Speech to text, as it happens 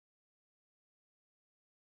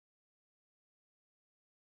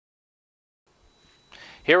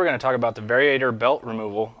Here we're going to talk about the Variator belt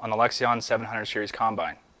removal on the LEXION 700 series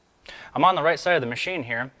combine. I'm on the right side of the machine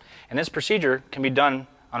here, and this procedure can be done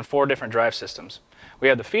on 4 different drive systems. We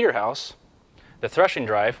have the feeder house, the threshing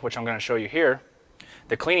drive, which I'm going to show you here,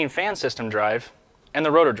 the cleaning fan system drive, and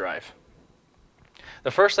the rotor drive.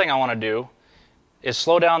 The first thing I want to do is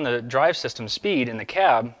slow down the drive system speed in the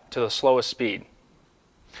cab to the slowest speed.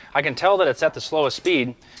 I can tell that it's at the slowest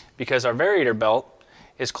speed because our Variator belt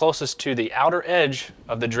is closest to the outer edge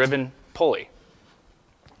of the driven pulley.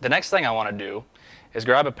 The next thing I want to do is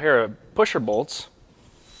grab a pair of pusher bolts,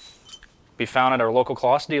 be found at our local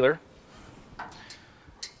CLAAS dealer,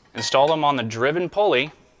 install them on the driven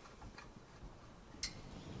pulley,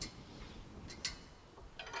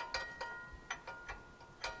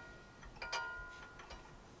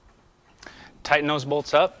 tighten those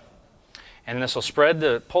bolts up, and this will spread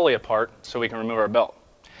the pulley apart so we can remove our belt.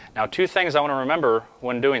 Now, 2 things I want to remember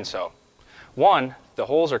when doing so. 1, the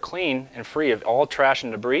holes are clean and free of all trash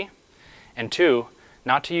and debris, and 2,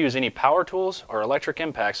 not to use any power tools or electric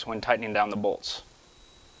impacts when tightening down the bolts.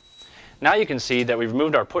 Now you can see that we've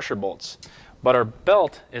removed our pusher bolts, but our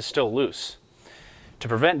belt is still loose. To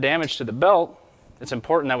prevent damage to the belt, it's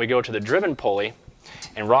important that we go to the driven pulley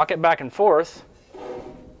and rock it back and forth,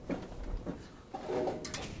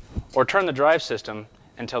 or turn the drive system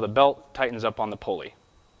until the belt tightens up on the pulley.